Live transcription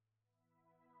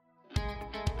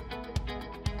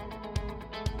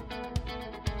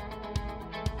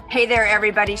Hey there,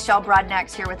 everybody. Shel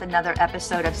Broadnax here with another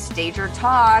episode of Stager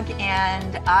Talk.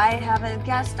 And I have a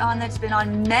guest on that's been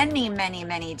on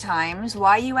many times.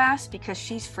 Why, you ask? Because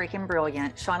she's freaking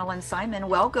brilliant. Shauna Lynn Simon,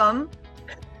 welcome.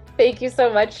 Thank you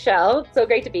so much, Shel. So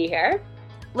great to be here.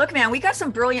 Look, man, we got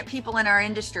some brilliant people in our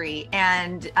industry,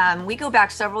 and we go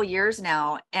back several years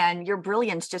now, and your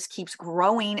brilliance just keeps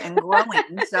growing and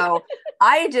growing. So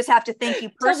I just have to thank you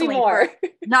personally for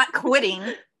not quitting.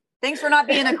 Thanks for not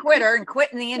being a quitter and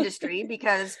quitting the industry,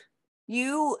 because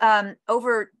you how long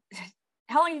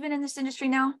have you been in this industry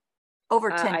now?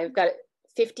 Over 10. I've got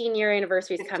 15-year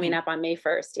anniversaries 15. Coming up on May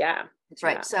 1st. Yeah. That's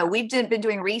right. Yeah. So we've been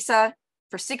doing RISA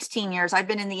for 16 years. I've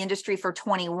been in the industry for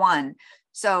 21.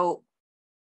 So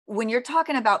when you're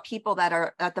talking about people that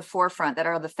are at the forefront, that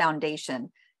are the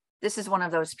foundation, this is one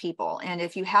of those people. And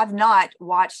if you have not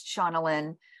watched Shauna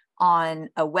Lynn on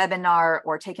a webinar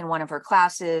or taken one of her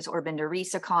classes or been to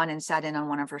RISACon and sat in on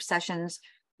one of her sessions,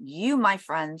 you, my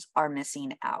friends, are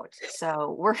missing out.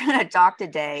 So we're going to talk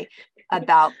today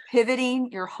about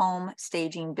pivoting your home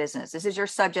staging business. This is your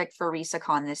subject for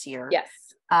RISACon this year. Yes.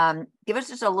 Give us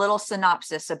just a little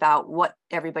synopsis about what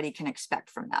everybody can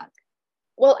expect from that.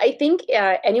 Well, I think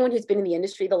anyone who's been in the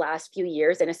industry the last few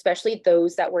years, and especially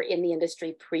those that were in the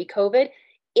industry pre-COVID,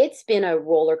 it's been a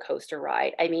roller coaster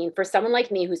ride. I mean, for someone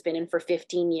like me who's been in for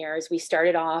 15 years, we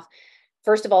started off,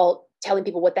 first of all, telling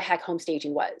people what the heck home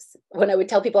staging was. When I would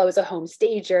tell people I was a home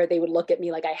stager, they would look at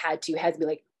me like I had two heads, be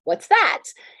like, what's that?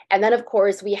 And then, of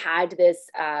course, we had this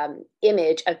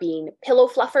image of being pillow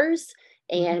fluffers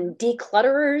and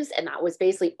declutterers, and that was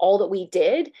basically all that we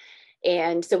did.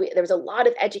 And so there was a lot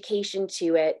of education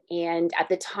to it. And at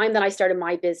the time that I started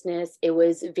my business, it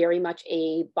was very much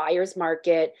a buyer's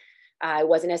market. It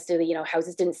wasn't necessarily,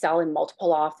 houses didn't sell in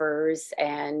multiple offers.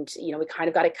 And, we kind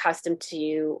of got accustomed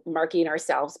to marketing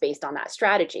ourselves based on that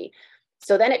strategy.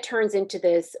 So then it turns into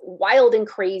this wild and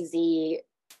crazy,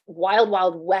 wild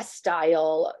West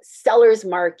style seller's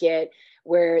market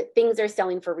where things are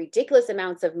selling for ridiculous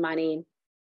amounts of money.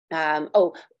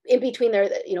 In between there,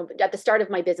 at the start of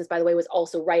my business, by the way, was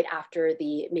also right after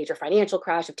the major financial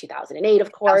crash of 2008,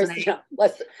 of course.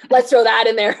 Let's throw that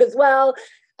in there as well.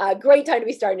 Great time to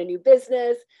be starting a new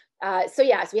business. So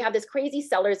we have this crazy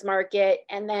seller's market,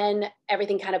 and then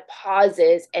everything kind of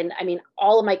pauses. And I mean,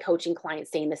 all of my coaching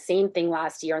clients saying the same thing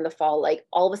last year in the fall, like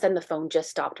all of a sudden the phone just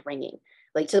stopped ringing,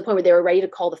 like to the point where they were ready to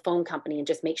call the phone company and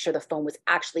just make sure the phone was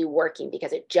actually working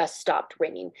because it just stopped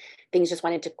ringing. Things just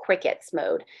went into crickets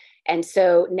mode. And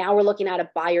so now we're looking at a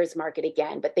buyer's market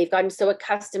again, but they've gotten so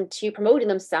accustomed to promoting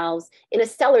themselves in a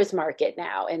seller's market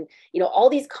now. And, all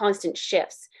these constant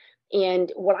shifts.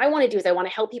 And what I want to do is I want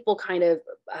to help people kind of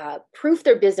proof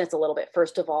their business a little bit,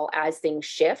 first of all, as things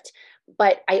shift.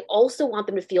 But I also want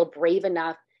them to feel brave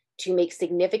enough to make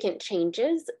significant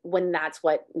changes when that's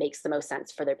what makes the most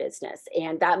sense for their business.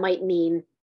 And that might mean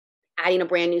adding a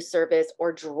brand new service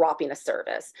or dropping a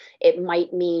service. It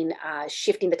might mean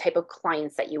shifting the type of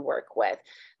clients that you work with.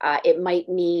 It might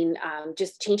mean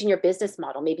just changing your business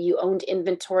model. Maybe you owned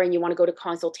inventory and you want to go to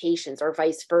consultations or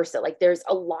vice versa. Like there's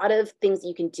a lot of things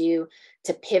you can do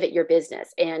to pivot your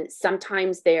business. And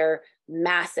sometimes they're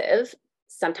massive.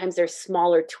 Sometimes they're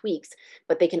smaller tweaks,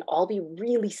 but they can all be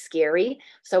really scary.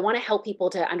 So I want to help people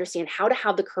to understand how to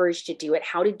have the courage to do it,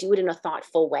 how to do it in a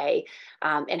thoughtful way,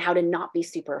 and how to not be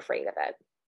super afraid of it.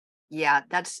 Yeah,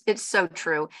 it's so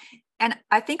true. And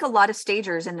I think a lot of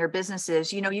stagers in their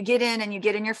businesses, you get in and you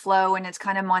get in your flow and it's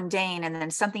kind of mundane, and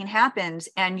then something happens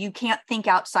and you can't think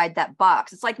outside that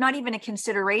box. It's like not even a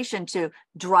consideration to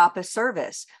drop a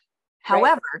service. Right.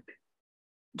 However,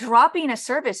 dropping a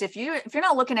service, if you're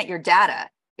not looking at your data,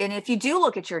 and if you do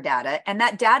look at your data and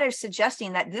that data is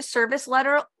suggesting that this service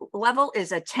level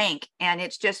is a tank and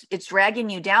it's dragging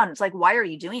you down, it's like, why are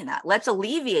you doing that? Let's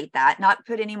alleviate that, not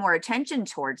put any more attention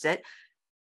towards it.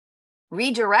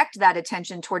 Redirect that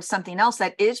attention towards something else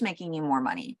that is making you more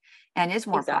money and is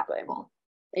more profitable.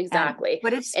 Exactly.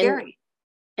 But it's scary.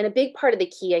 And a big part of the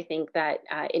key, I think, that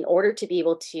in order to be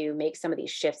able to make some of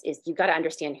these shifts is you've got to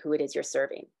understand who it is you're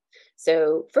serving.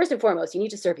 So first and foremost, you need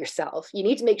to serve yourself. You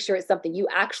need to make sure it's something you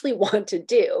actually want to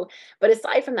do. But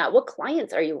aside from that, what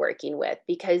clients are you working with?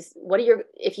 Because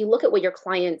if you look at what your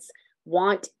clients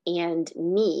want and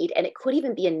need, and it could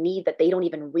even be a need that they don't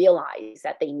even realize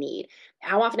that they need.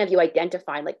 How often have you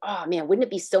identified like, oh man, wouldn't it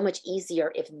be so much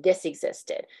easier if this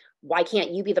existed? Why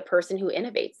can't you be the person who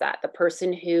innovates that, the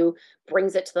person who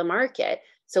brings it to the market?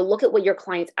 So look at what your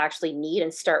clients actually need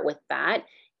and start with that.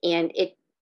 And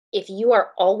if you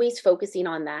are always focusing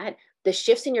on that, the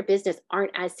shifts in your business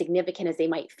aren't as significant as they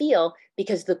might feel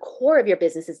because the core of your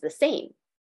business is the same.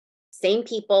 Same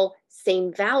people,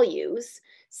 same values.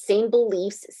 same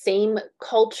beliefs, same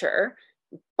culture,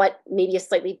 but maybe a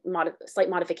slight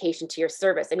modification to your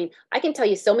service. I mean, I can tell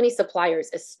you so many suppliers,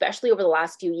 especially over the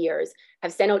last few years,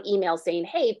 have sent out emails saying,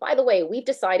 hey, by the way, we've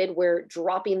decided we're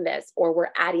dropping this or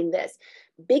we're adding this.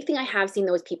 Big thing I have seen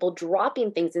though is people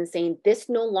dropping things and saying this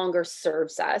no longer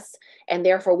serves us. And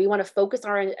therefore we want to focus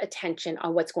our attention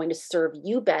on what's going to serve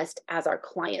you best as our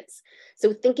clients.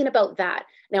 So thinking about that.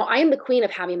 Now, I am the queen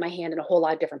of having my hand in a whole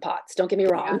lot of different pots. Don't get me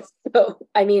wrong. Yeah. So,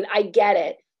 I mean, I get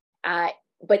it.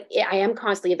 But I am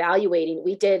constantly evaluating.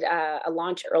 We did a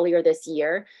launch earlier this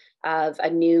year of a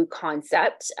new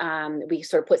concept. We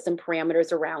sort of put some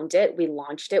parameters around it. We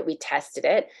launched it, we tested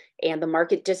it, and the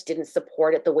market just didn't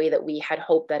support it the way that we had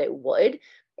hoped that it would.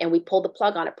 And we pulled the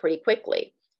plug on it pretty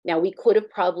quickly. Now, we could have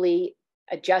probably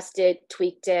adjusted,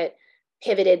 tweaked it,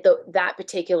 pivoted that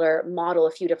particular model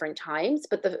a few different times.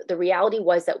 But the reality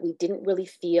was that we didn't really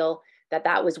feel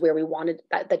that was where we wanted,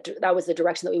 that was the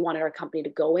direction that we wanted our company to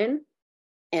go in.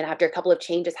 And after a couple of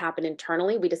changes happened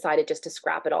internally, we decided just to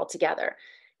scrap it all together.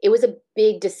 It was a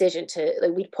big decision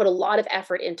we put a lot of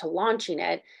effort into launching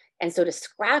it. And so to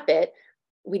scrap it,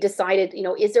 we decided,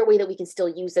 is there a way that we can still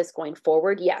use this going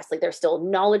forward? Yes, there's still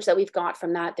knowledge that we've got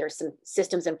from that. There's some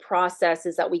systems and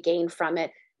processes that we gained from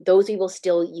it. Those we will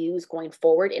still use going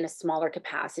forward in a smaller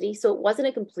capacity. So it wasn't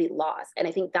a complete loss. And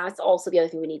I think that's also the other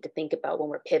thing we need to think about when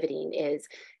we're pivoting is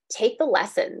take the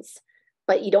lessons,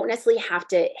 but you don't necessarily have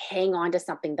to hang on to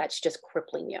something that's just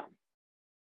crippling you.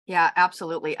 Yeah,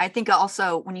 absolutely. I think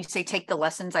also when you say take the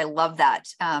lessons, I love that.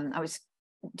 I was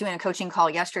doing a coaching call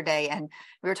yesterday and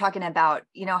we were talking about,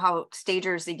 how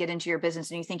stagers, they get into your business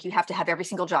and you think you have to have every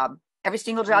single job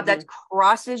mm-hmm. that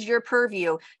crosses your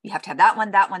purview. You have to have that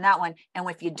one, that one, that one. And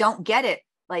if you don't get it,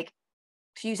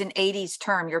 to use an 80s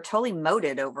term, you're totally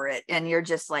moted over it. And you're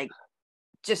just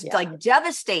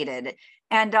devastated.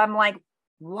 And I'm like,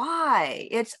 why?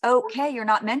 It's okay. You're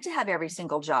not meant to have every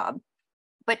single job,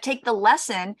 but take the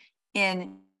lesson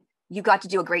in you got to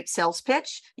do a great sales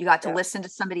pitch. You got to listen to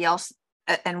somebody else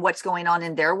and what's going on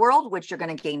in their world, which you're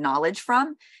going to gain knowledge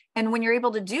from. And when you're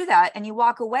able to do that and you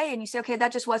walk away and you say, okay,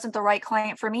 that just wasn't the right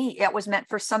client for me. It was meant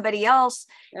for somebody else.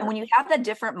 Yeah. And when you have that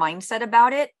different mindset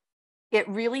about it, it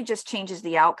really just changes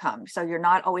the outcome. So you're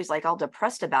not always all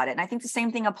depressed about it. And I think the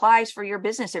same thing applies for your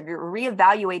business. If you're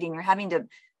reevaluating, you're having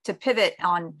to pivot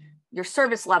on your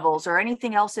service levels or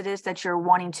anything else it is that you're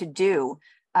wanting to do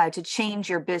to change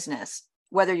your business,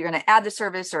 whether you're going to add the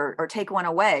service or take one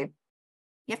away,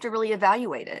 you have to really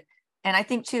evaluate it. And I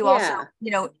think too, also,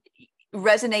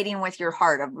 resonating with your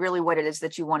heart of really what it is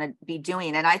that you want to be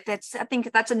doing. And I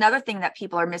think that's another thing that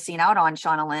people are missing out on,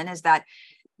 Shauna Lynn, is that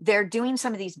they're doing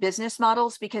some of these business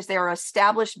models because they are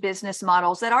established business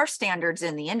models that are standards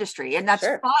in the industry. And that's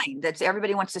fine. That's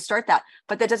everybody wants to start that,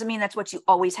 but that doesn't mean that's what you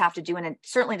always have to do. And it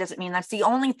certainly doesn't mean that's the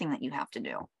only thing that you have to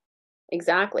do.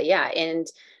 Exactly. Yeah. And,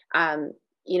 I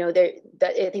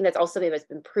think that's also something that's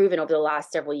been proven over the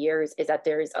last several years is that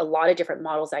there's a lot of different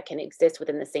models that can exist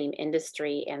within the same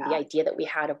industry. And the idea that we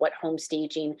had of what a home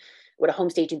staging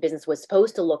business was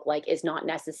supposed to look like is not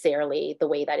necessarily the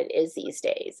way that it is these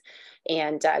days.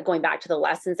 And going back to the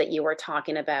lessons that you were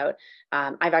talking about,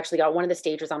 I've actually got one of the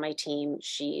stagers on my team.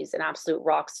 She's an absolute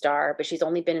rock star, but she's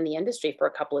only been in the industry for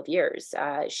a couple of years.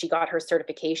 She got her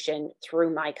certification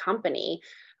through my company.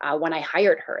 When I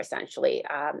hired her, essentially,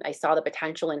 I saw the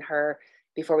potential in her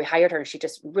before we hired her, and she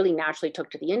just really naturally took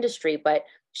to the industry. But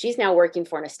she's now working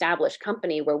for an established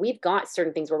company where we've got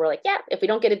certain things where we're like, yeah, if we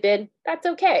don't get a bid, that's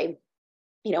okay.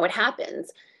 It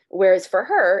happens. Whereas for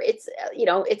her, it's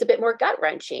a bit more gut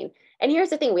wrenching. And here's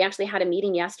the thing: we actually had a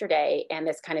meeting yesterday, and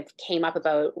this kind of came up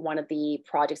about one of the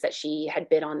projects that she had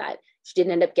bid on that she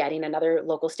didn't end up getting. Another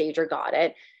local stager got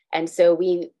it, and so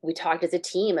we talked as a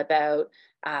team about.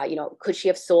 Could she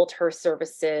have sold her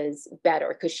services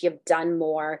better? Could she have done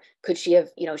more? Could she have,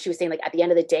 she was saying at the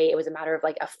end of the day, it was a matter of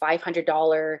a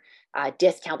 $500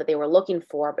 discount that they were looking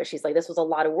for. But she's like, this was a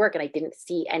lot of work and I didn't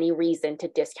see any reason to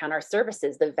discount our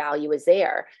services. The value is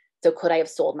there. So could I have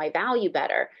sold my value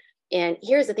better? And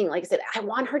here's the thing, like I said, I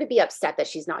want her to be upset that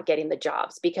she's not getting the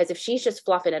jobs, because if she's just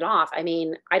fluffing it off, I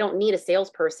mean, I don't need a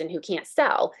salesperson who can't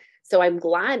sell. So I'm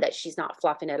glad that she's not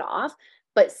fluffing it off.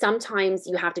 But sometimes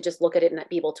you have to just look at it and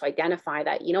be able to identify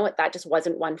that, that just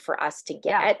wasn't one for us to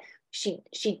get. She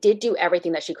did do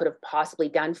everything that she could have possibly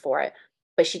done for it,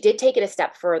 but she did take it a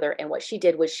step further. And what she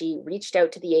did was she reached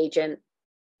out to the agent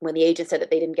when the agent said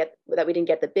that we didn't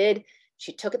get the bid.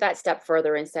 She took it that step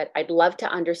further and said, I'd love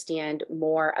to understand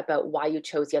more about why you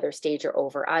chose the other stager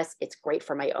over us. It's great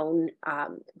for my own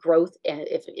growth. And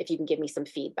if you can give me some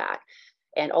feedback.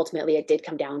 And ultimately it did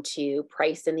come down to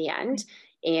price in the end.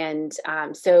 And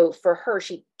so for her,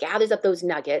 she gathers up those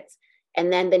nuggets.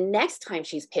 And then the next time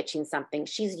she's pitching something,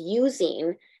 she's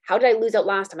using, how did I lose out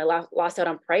last time? I lost out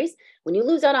on price. When you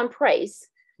lose out on price,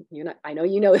 I know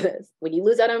you know this. When you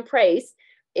lose out on price,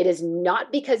 it is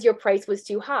not because your price was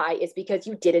too high. It's because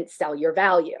you didn't sell your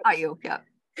value. Yeah.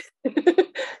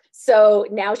 So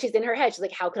now she's in her head. She's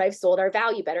like, how could I have sold our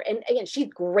value better? And again, she's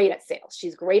great at sales.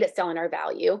 She's great at selling our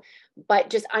value, but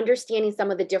just understanding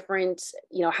some of the different,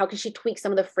 how can she tweak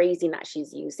some of the phrasing that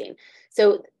she's using?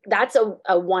 So that's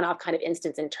a one-off kind of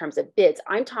instance in terms of bids.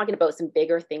 I'm talking about some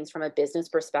bigger things from a business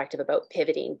perspective about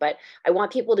pivoting, but I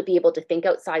want people to be able to think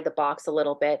outside the box a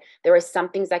little bit. There are some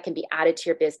things that can be added to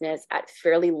your business at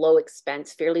fairly low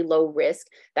expense, fairly low risk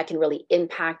that can really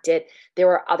impact it.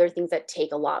 There are other things that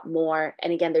take a lot more.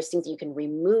 And again, there's things that you can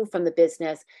remove from the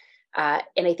business. And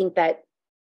I think that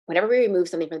whenever we remove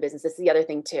something from the business, this is the other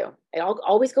thing too. It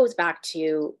always goes back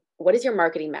to, what is your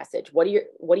marketing message? What are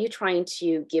you trying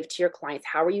to give to your clients?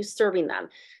 How are you serving them?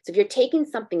 So if you're taking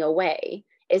something away,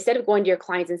 instead of going to your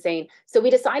clients and saying, so we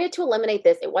decided to eliminate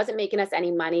this, it wasn't making us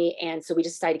any money, and so we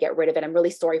just decided to get rid of it. I'm really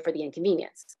sorry for the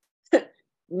inconvenience.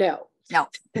 No.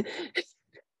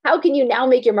 How can you now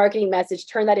make your marketing message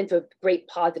turn that into a great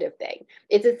positive thing?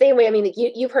 It's the same way. I mean,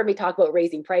 you've heard me talk about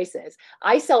raising prices.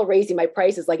 I sell raising my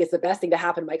prices like it's the best thing to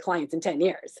happen to my clients in 10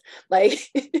 years.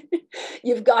 Like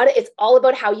you've got it. It's all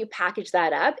about how you package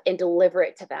that up and deliver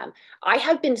it to them. I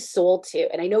have been sold to,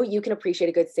 and I know you can appreciate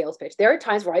a good sales pitch. There are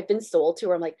times where I've been sold to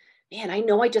where I'm like, man, I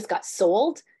know I just got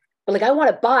sold, but like, I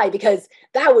want to buy because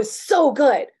that was so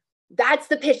good. That's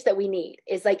the pitch that we need,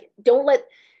 is like, don't let,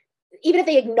 even if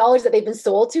they acknowledge that they've been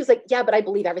sold to, it's like, yeah, but I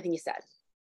believe everything you said.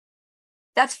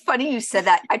 That's funny you said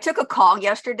that. I took a call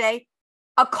yesterday,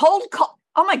 a cold call.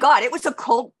 Oh my God, it wasn't a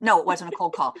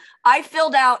cold call. I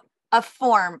filled out a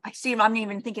form. I'm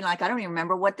even thinking like, I don't even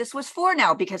remember what this was for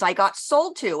now because I got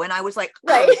sold to. And I was like,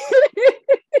 right.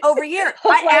 Over here.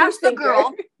 I asked the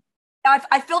girl,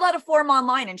 I filled out a form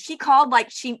online and she called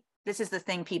this is the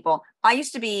thing, people. I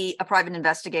used to be a private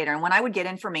investigator. And when I would get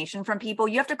information from people,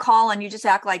 you have to call and you just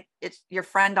act like it's your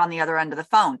friend on the other end of the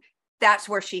phone. That's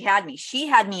where she had me. She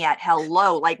had me at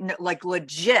hello, like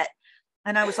legit.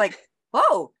 And I was like,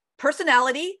 whoa,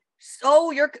 personality.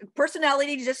 So your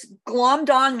personality just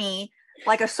glommed on me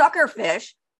like a sucker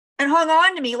fish and hung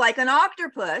on to me like an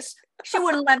octopus. She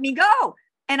wouldn't let me go.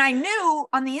 And I knew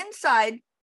on the inside,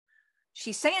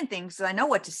 she's saying things that I know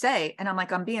what to say. And I'm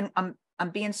like, I'm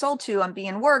being sold to, I'm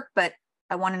being worked, but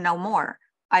I want to know more.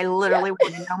 I literally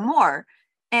want to know more.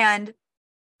 And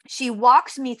she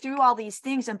walks me through all these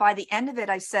things. And by the end of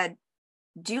it, I said,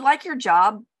 do you like your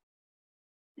job?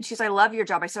 And she's, I love your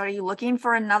job. I said, are you looking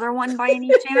for another one by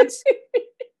any chance?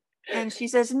 And she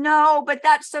says, no, but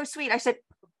that's so sweet. I said,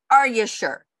 are you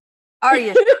sure? Are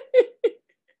you sure?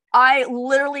 I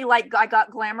literally I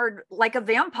got glamored like a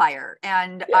vampire,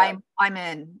 and I'm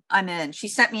in. She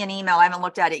sent me an email. I haven't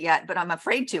looked at it yet, but I'm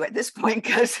afraid to at this point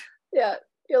because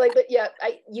you're like,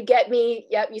 you get me.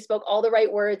 Yep. You spoke all the right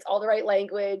words, all the right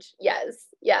language. Yes.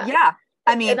 Yeah. Yeah.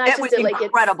 I mean, it was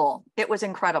incredible. It was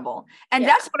incredible. And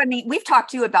that's what I mean. We've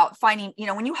talked to you about finding,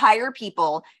 when you hire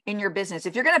people in your business,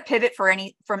 if you're going to pivot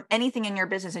from anything in your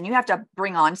business and you have to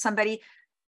bring on somebody,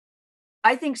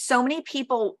 I think so many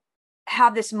people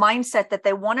have this mindset that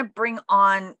they want to bring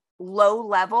on low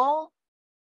level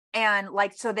and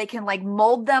so they can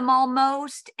mold them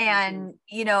almost. And,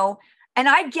 and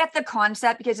I get the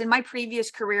concept because in my previous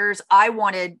careers, I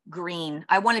wanted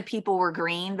people were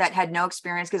green that had no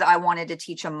experience because I wanted to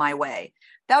teach them my way.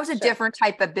 That was a different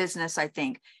type of business. I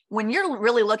think when you're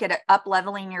really looking at up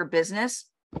leveling your business,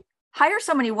 hire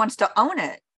somebody who wants to own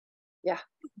it. Yeah.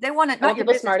 They want to not your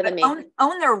business, smarter than me.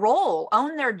 Own their role,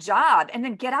 own their job, and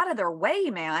then get out of their way,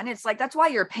 man. It's like, that's why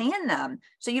you're paying them.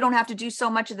 So you don't have to do so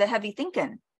much of the heavy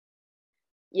thinking.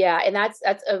 Yeah. And that's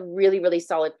a really, really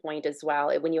solid point as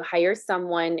well. When you hire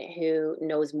someone who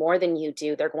knows more than you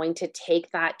do, they're going to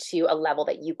take that to a level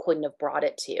that you couldn't have brought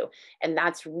it to. And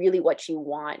that's really what you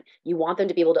want. You want them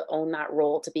to be able to own that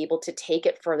role, to be able to take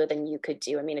it further than you could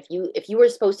do. I mean, if you were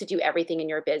supposed to do everything in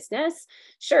your business,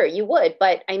 sure, you would.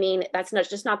 But I mean, that's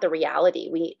just not the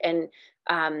reality.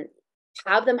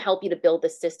 Have them help you to build the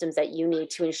systems that you need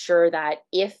to ensure that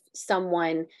if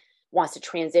someone wants to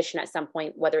transition at some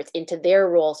point, whether it's into their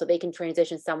role so they can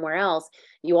transition somewhere else,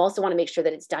 you also want to make sure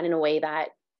that it's done in a way that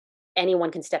anyone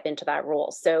can step into that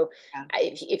role. So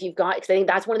if you've got, because I think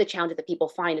that's one of the challenges that people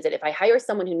find is that if I hire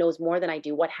someone who knows more than I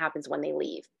do, what happens when they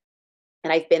leave?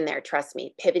 And I've been there, trust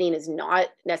me. Pivoting is not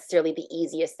necessarily the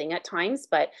easiest thing at times,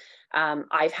 but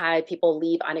I've had people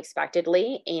leave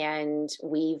unexpectedly, and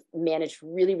we've managed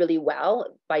really, really well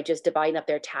by just dividing up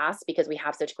their tasks because we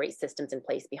have such great systems in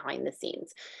place behind the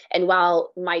scenes. And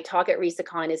while my talk at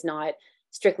RisaCon is not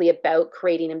strictly about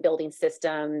creating and building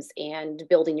systems and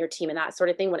building your team and that sort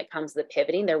of thing, when it comes to the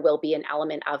pivoting, there will be an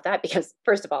element of that because,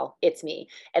 first of all, it's me.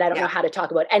 And I don't know how to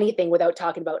talk about anything without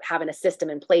talking about having a system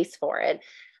in place for it.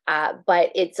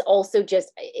 But it's also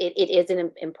just it is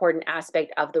an important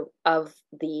aspect of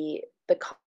the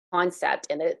concept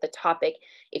and the topic.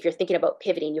 If you're thinking about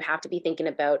pivoting, you have to be thinking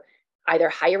about either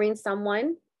hiring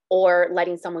someone or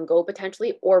letting someone go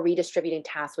potentially, or redistributing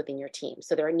tasks within your team.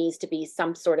 So there needs to be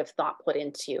some sort of thought put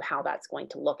into how that's going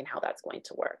to look and how that's going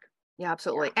to work. Yeah,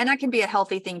 absolutely. Yeah. And that can be a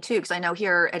healthy thing too, because I know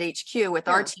here at HQ with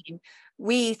our team,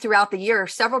 we throughout the year,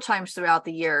 several times throughout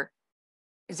the year,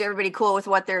 is everybody cool with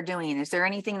what they're doing? Is there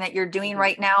anything that you're doing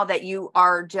right now that you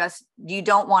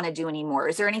don't want to do anymore?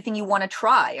 Is there anything you want to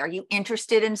try? Are you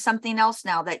interested in something else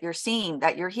now that you're seeing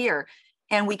that you're here?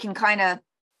 And we can kind of,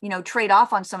 trade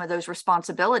off on some of those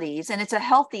responsibilities, and it's a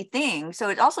healthy thing. So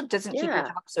it also doesn't keep your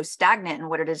job so stagnant in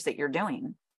what it is that you're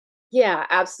doing. Yeah,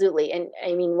 absolutely. And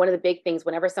I mean, one of the big things,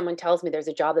 whenever someone tells me there's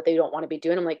a job that they don't want to be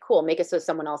doing, I'm like, cool, make it so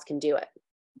someone else can do it.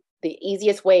 The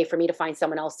easiest way for me to find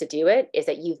someone else to do it is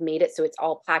that you've made it so it's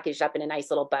all packaged up in a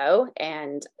nice little bow,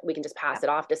 and we can just pass it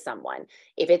off to someone.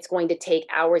 If it's going to take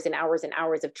hours and hours and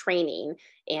hours of training,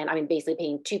 and I'm basically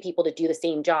paying two people to do the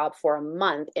same job for a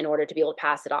month in order to be able to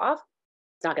pass it off,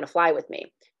 it's not going to fly with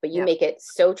me. But you make it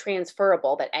so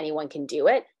transferable that anyone can do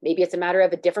it. Maybe it's a matter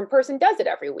of a different person does it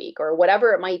every week or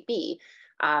whatever it might be.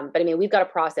 But I mean, we've got a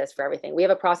process for everything. We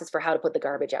have a process for how to put the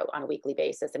garbage out on a weekly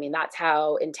basis. I mean, that's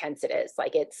how intense it is.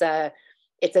 Like it's a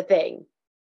thing,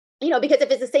 because if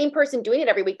it's the same person doing it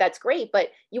every week, that's great. But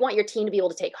you want your team to be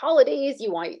able to take holidays.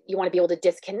 You want to be able to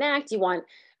disconnect.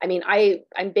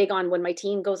 I'm big on when my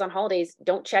team goes on holidays,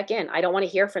 don't check in. I don't want to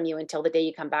hear from you until the day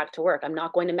you come back to work. I'm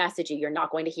not going to message you. You're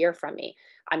not going to hear from me.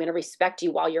 I'm going to respect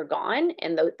you while you're gone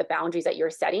and the boundaries that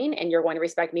you're setting, and you're going to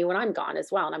respect me when I'm gone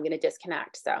as well. And I'm going to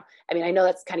disconnect. So, I mean, I know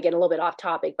that's kind of getting a little bit off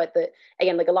topic, but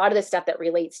again, like a lot of the stuff that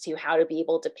relates to how to be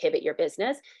able to pivot your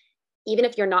business, even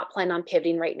if you're not planning on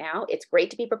pivoting right now, it's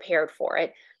great to be prepared for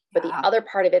it. But the other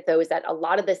part of it, though, is that a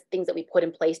lot of the things that we put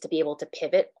in place to be able to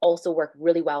pivot also work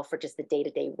really well for just the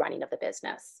day-to-day running of the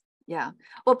business. Yeah.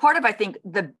 Well, part of, I think,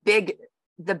 the big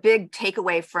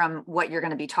takeaway from what you're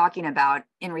going to be talking about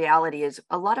in reality is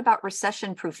a lot about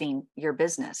recession proofing your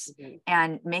business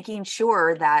and making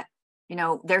sure that,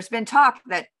 there's been talk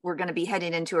that we're going to be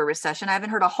heading into a recession. I haven't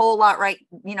heard a whole lot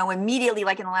immediately,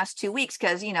 like in the last 2 weeks,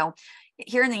 because,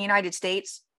 here in the United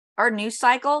States, our news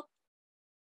cycle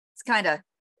is kind of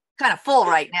full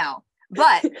right now,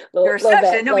 but the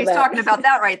recession, nobody's talking about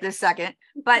that right this second.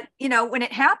 But, when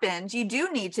it happens, you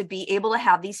do need to be able to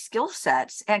have these skill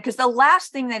sets. And because the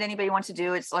last thing that anybody wants to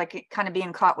do, it's like kind of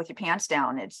being caught with your pants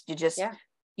down. It's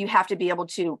you have to be able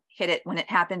to hit it when it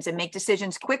happens and make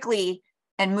decisions quickly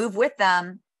and move with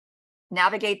them,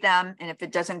 navigate them. And if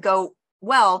it doesn't go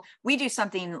well, we do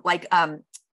something like,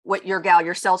 what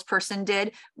your salesperson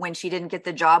did when she didn't get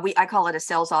the job. I call it a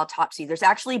sales autopsy. There's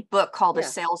actually a book called A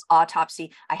Sales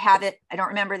Autopsy. I have it. I don't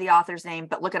remember the author's name,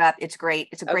 but look it up. It's great.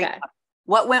 It's a great book.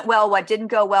 What went well, what didn't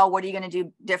go well, what are you going to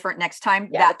do different next time?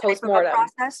 That post-mortem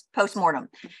process, post-mortem.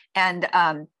 And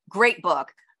great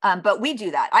book. But we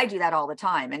do that. I do that all the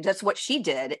time. And that's what she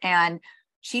did. And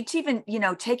she's even,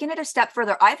 taken it a step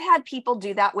further. I've had people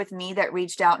do that with me that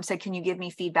reached out and said, can you give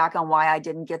me feedback on why I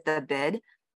didn't get the bid?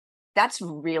 That's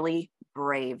really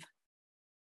brave.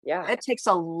 Yeah. It takes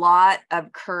a lot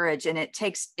of courage, and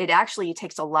it actually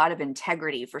takes a lot of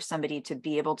integrity for somebody to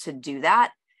be able to do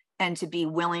that and to be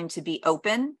willing to be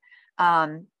open.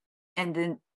 And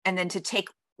then to take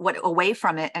what away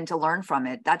from it and to learn from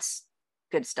it. That's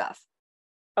good stuff.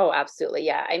 Oh, absolutely.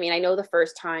 Yeah. I mean, I know the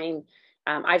first time,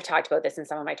 I've talked about this in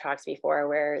some of my talks before,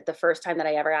 where the first time that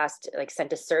I ever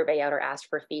sent a survey out or asked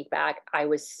for feedback, I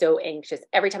was so anxious.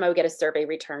 Every time I would get a survey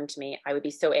returned to me, I would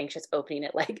be so anxious opening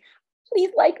it, like,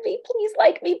 please like me, please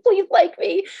like me, please like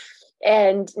me.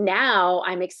 And now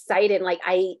I'm excited. Like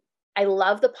I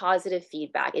love the positive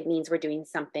feedback. It means we're doing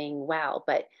something well,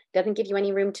 but doesn't give you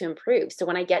any room to improve. So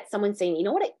when I get someone saying, you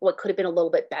know what could have been a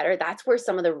little bit better, that's where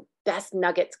some of the best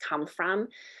nuggets come from.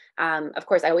 Of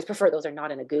course, I always prefer those are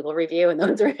not in a Google review and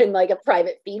those are in like a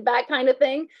private feedback kind of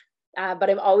thing. But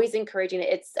I'm always encouraging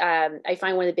it. I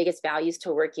find one of the biggest values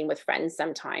to working with friends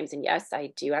sometimes. And yes,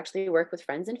 I do actually work with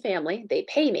friends and family. They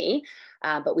pay me,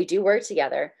 but we do work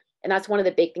together. And that's one of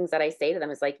the big things that I say to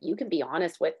them is like, you can be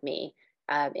honest with me.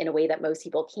 in a way that most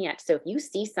people can't. So if you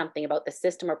see something about the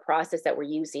system or process that we're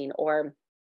using, or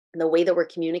the way that we're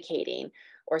communicating,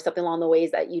 or something along the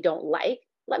ways that you don't like,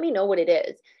 let me know what it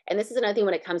is. And this is another thing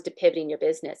when it comes to pivoting your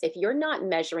business. If you're not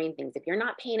measuring things, if you're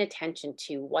not paying attention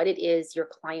to what it is your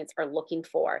clients are looking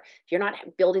for, if you're not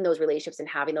building those relationships and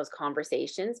having those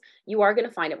conversations, you are going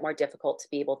to find it more difficult to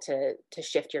be able to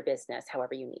shift your business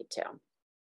however you need to.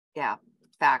 Yeah,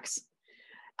 facts.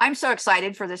 I'm so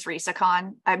excited for this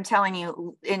RISACon. I'm telling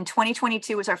you, in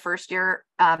 2022 was our first year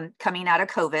coming out of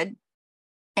COVID.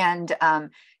 And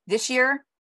this year,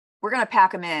 we're going to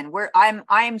pack them in.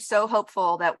 I'm so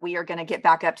hopeful that we are going to get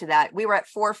back up to that. We were at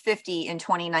 450 in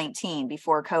 2019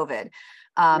 before COVID.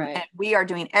 Right. And we are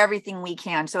doing everything we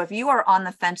can. So if you are on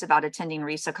the fence about attending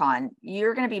RISACon,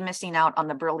 you're going to be missing out on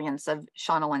the brilliance of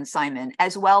Shauna and Simon,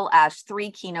 as well as 3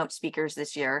 keynote speakers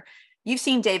this year. You've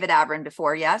seen David Abram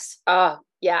before, yes? Oh,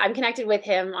 yeah. I'm connected with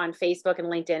him on Facebook and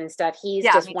LinkedIn and stuff. He's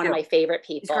just one of my favorite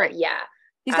people. He's great. Yeah.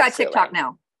 He's got TikTok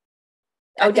now.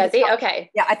 Oh, does he? Okay.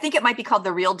 Yeah, I think it might be called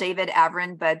The Real David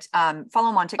Avron, but follow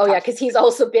him on TikTok. Oh, yeah, because he's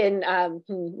also been,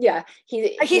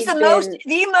 he's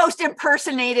the most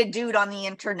impersonated dude on the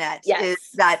internet. Yes. Is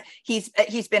that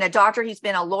he's been a doctor, he's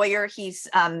been a lawyer, he's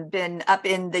been up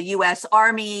in the U.S.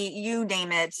 Army, you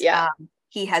name it. Yeah.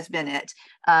 He has been it.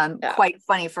 Quite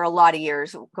funny for a lot of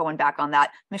years going back on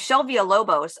that. Michelle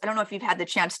Villalobos, I don't know if you've had the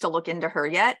chance to look into her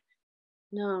yet.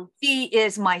 No. She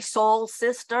is my soul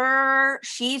sister.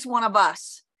 She's one of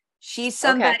us. She's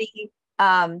somebody.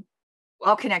 Okay.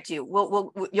 I'll connect you.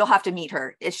 You'll have to meet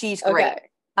her. She's great.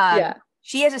 Okay.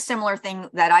 She has a similar thing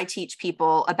that I teach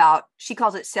people about. She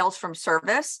calls it sales from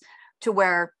service, to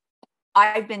where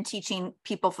I've been teaching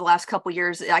people for the last couple of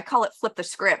years. I call it flip the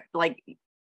script.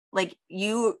 Like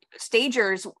you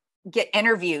stagers get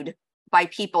interviewed by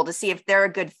people to see if they're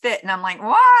a good fit. And I'm like,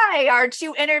 why aren't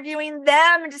you interviewing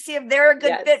them to see if they're a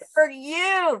good fit for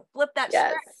you? Flip that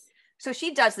script. So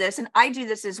she does this, and I do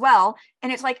this as well.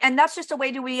 And it's like, and that's just a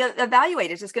way do we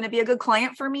evaluate, is this going to be a good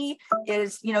client for me? Do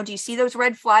you see those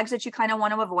red flags that you kind of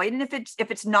want to avoid? And if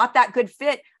it's not that good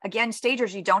fit, again,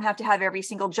 stagers, you don't have to have every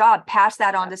single job. Pass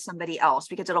that on to somebody else,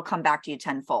 because it'll come back to you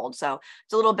tenfold. So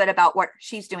it's a little bit about what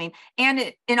she's doing.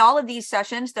 And in all of these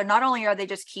sessions, they're not only are they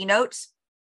just keynotes,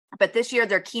 but this year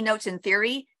they're keynotes in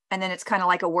theory. And then it's kind of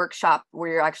like a workshop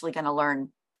where you're actually going to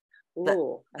learn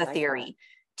the theory. That.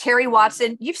 Terry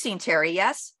Watson, you've seen Terry,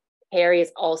 yes? Terry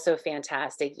is also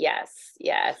fantastic. Yes.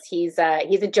 He's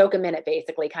a joke a minute,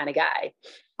 basically, kind of guy.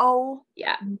 Oh,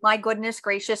 yeah. My goodness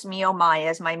gracious me, oh my,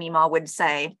 as my Mima would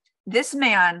say. This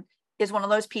man is one of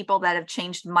those people that have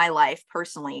changed my life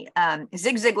personally.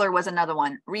 Zig Ziglar was another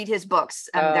one. Read his books.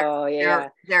 They're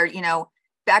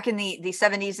back in the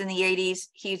 70s and the 80s,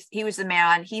 he was the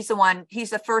man. He's the one.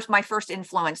 He's my first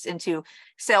influence into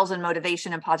sales and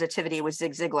motivation and positivity was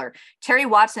Zig Ziglar. Terry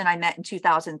Watson, I met in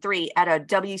 2003 at a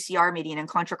WCR meeting in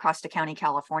Contra Costa County,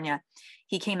 California.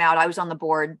 He came out. I was on the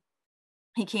board.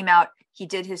 He came out. He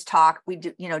did his talk. We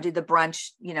did the brunch,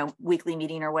 weekly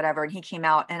meeting or whatever. And he came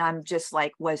out, and I'm just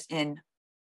like, was in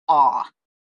awe.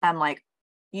 I'm like,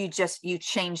 you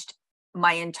changed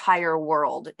my entire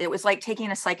world. It was like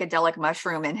taking a psychedelic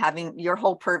mushroom and having your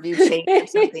whole purview change or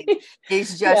something.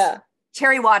 He's just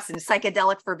Terry Watson,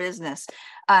 psychedelic for business.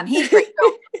 He's great.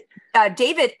 So,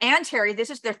 David and Terry, this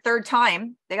is their third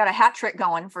time. They got a hat trick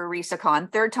going for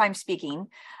RISACon, third time speaking.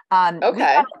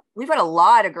 We've got a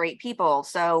lot of great people.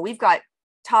 So we've got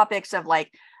topics of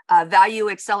like value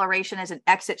acceleration as an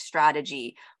exit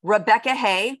strategy. Rebecca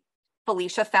Hay,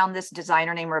 Felicia found this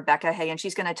designer named Rebecca Hay, and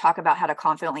she's going to talk about how to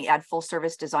confidently add full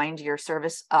service design to your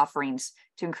service offerings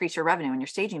to increase your revenue in your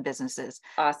staging businesses.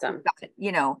 Awesome.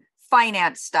 We've got,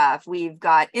 finance stuff. We've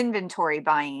got inventory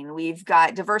buying. We've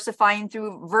got diversifying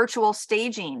through virtual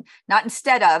staging, not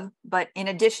instead of, but in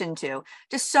addition to.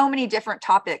 Just so many different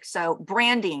topics. So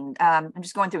branding, I'm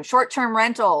just going through short-term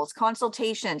rentals,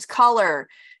 consultations, color,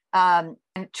 and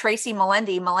Tracy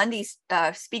Melendi's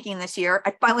speaking this year.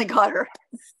 I finally got her.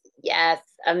 Yes,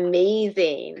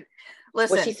 amazing.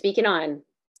 Listen, what's she speaking on?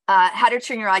 How to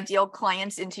turn your ideal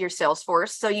clients into your sales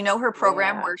force. So her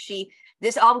program where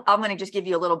I'm going to just give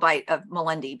you a little bite of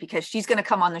Melendi because she's going to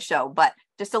come on the show, but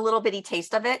just a little bitty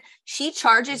taste of it. She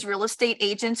charges real estate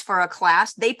agents for a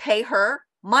class. They pay her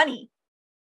money,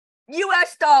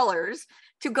 US dollars,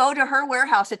 to go to her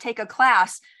warehouse to take a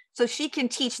class so she can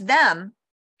teach them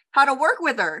how to work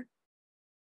with her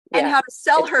and how to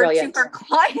sell her brilliant. To her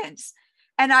clients.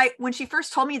 And when she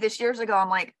first told me this years ago, I'm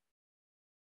like,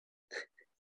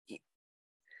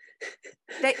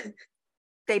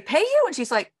 they pay you? And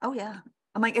she's like, oh yeah.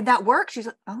 I'm like, and that works? She's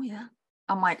like, oh yeah.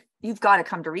 I'm like, you've got to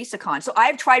come to RisaCon. So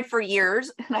I've tried for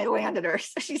years and I landed her.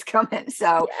 So she's coming.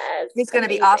 So Yes, it's going to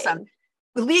be awesome.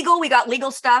 Legal, we got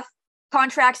legal stuff,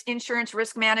 contracts, insurance,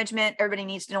 risk management. Everybody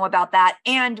needs to know about that.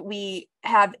 And we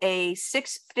have a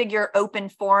 6-figure open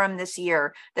forum this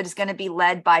year that is going to be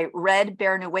led by Red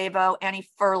Bernuevo, Annie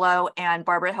Furlow, and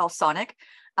Barbara Helsonic.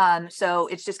 So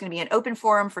it's just going to be an open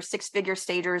forum for 6-figure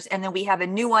stagers. And then we have a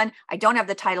new one. I don't have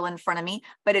the title in front of me,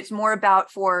 but it's more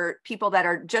about for people that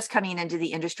are just coming into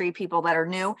the industry, people that are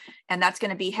new. And that's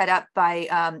going to be head up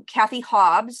by Kathy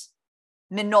Hobbs,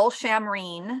 Minol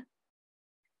Shamreen,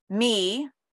 me.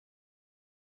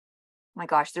 My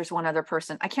gosh, there's one other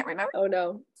person. I can't remember. Oh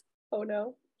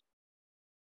no.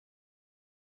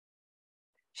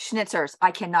 Schnitzers.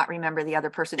 I cannot remember the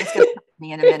other person. It's going to come to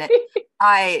me in a minute.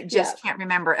 I just can't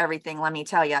remember everything, let me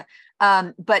tell you.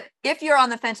 But if you're on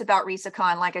the fence about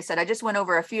RisaCon, like I said, I just went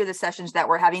over a few of the sessions that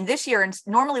we're having this year. And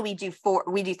normally we do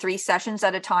 3 sessions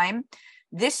at a time.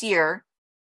 This year,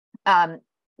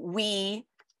 we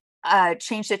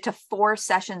changed it to 4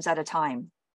 sessions at a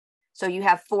time. So you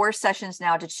have 4 sessions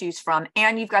now to choose from.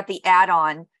 And you've got the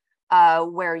add-on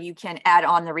where you can add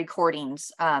on the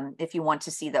recordings if you want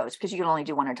to see those, because you can only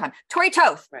do one at a time. Tori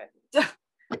Toth. Right.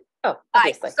 Oh,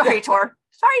 obviously. Sorry, Tor.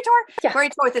 Yeah. Tori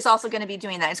Toth is also going to be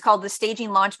doing that. It's called the Staging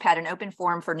Launchpad, an open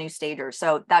forum for new stagers.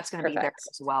 So that's going to be there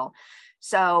as well.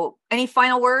 So any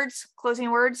final words, closing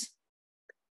words?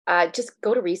 Just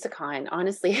go to RisaCon.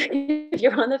 Honestly, if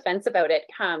you're on the fence about it,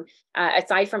 come.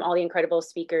 Aside from all the incredible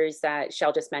speakers that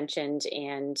Shell just mentioned,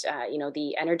 and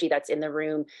the energy that's in the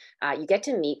room, you get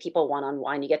to meet people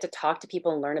one-on-one. You get to talk to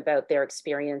people and learn about their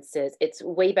experiences. It's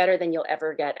way better than you'll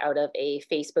ever get out of a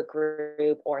Facebook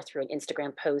group or through an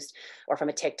Instagram post or from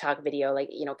a TikTok video.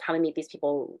 Come and meet these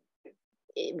people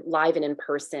live and in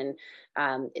person.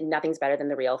 Nothing's better than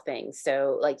the real thing.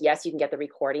 So yes, you can get the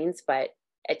recordings, but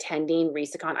attending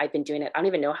RisaCon, I've been doing it, I don't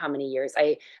even know how many years.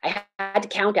 I had to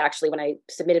count actually when I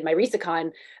submitted my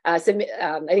RisaCon. I think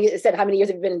it said how many years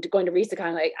have you been going to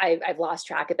RisaCon. I've lost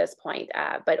track at this point,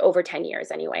 but over 10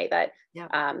 years anyway that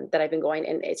I've been going,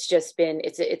 and it's just been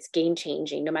it's game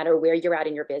changing. No matter where you're at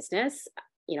in your business,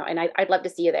 and I'd love to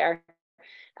see you there.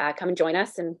 Come and join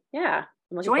us, and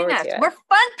join us. We're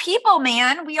fun people,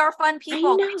 man. We are fun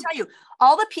people. Let me tell you,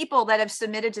 all the people that have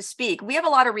submitted to speak, we have a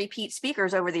lot of repeat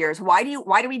speakers over the years. Why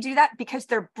do we do that? Because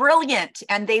they're brilliant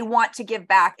and they want to give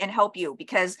back and help you.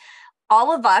 Because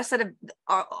all of us that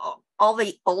have, all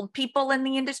the old people in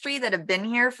the industry that have been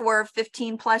here for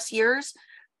 15 plus years,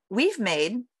 we've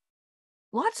made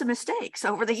lots of mistakes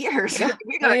over the years. Yeah.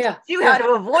 We're going to teach you how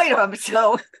to avoid them.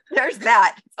 So there's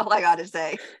that. That's all I got to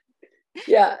say.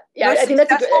 Yeah. I think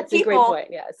that's a great point.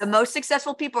 Yes. The most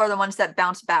successful people are the ones that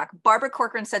bounce back. Barbara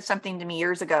Corcoran said something to me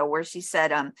years ago where she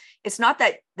said, it's not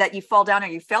that you fall down or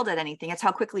you failed at anything. It's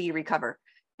how quickly you recover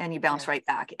and you bounce right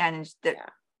back. And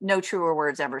no truer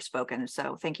words ever spoken.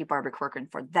 So thank you, Barbara Corcoran,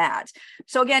 for that.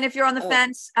 So again, if you're on the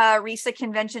fence,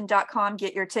 risaconvention.com,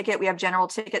 get your ticket. We have general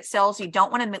ticket sales. You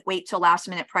don't want to wait till last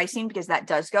minute pricing because that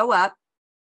does go up.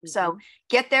 So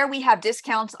get there. We have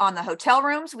discounts on the hotel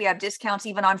rooms. We have discounts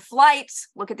even on flights.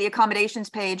 Look at the accommodations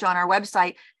page on our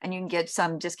website and you can get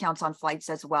some discounts on flights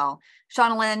as well.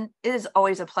 Shauna, Lynn, it is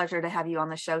always a pleasure to have you on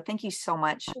the show. Thank you so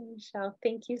much. Michelle,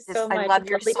 thank you so much. I love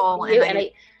your soul and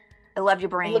I love your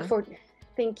brain. Look forward.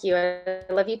 Thank you. I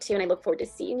love you too. And I look forward to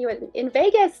seeing you in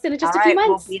Vegas in just a few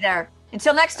months. We'll be there.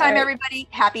 Until next time, everybody,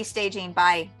 happy staging.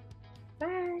 Bye.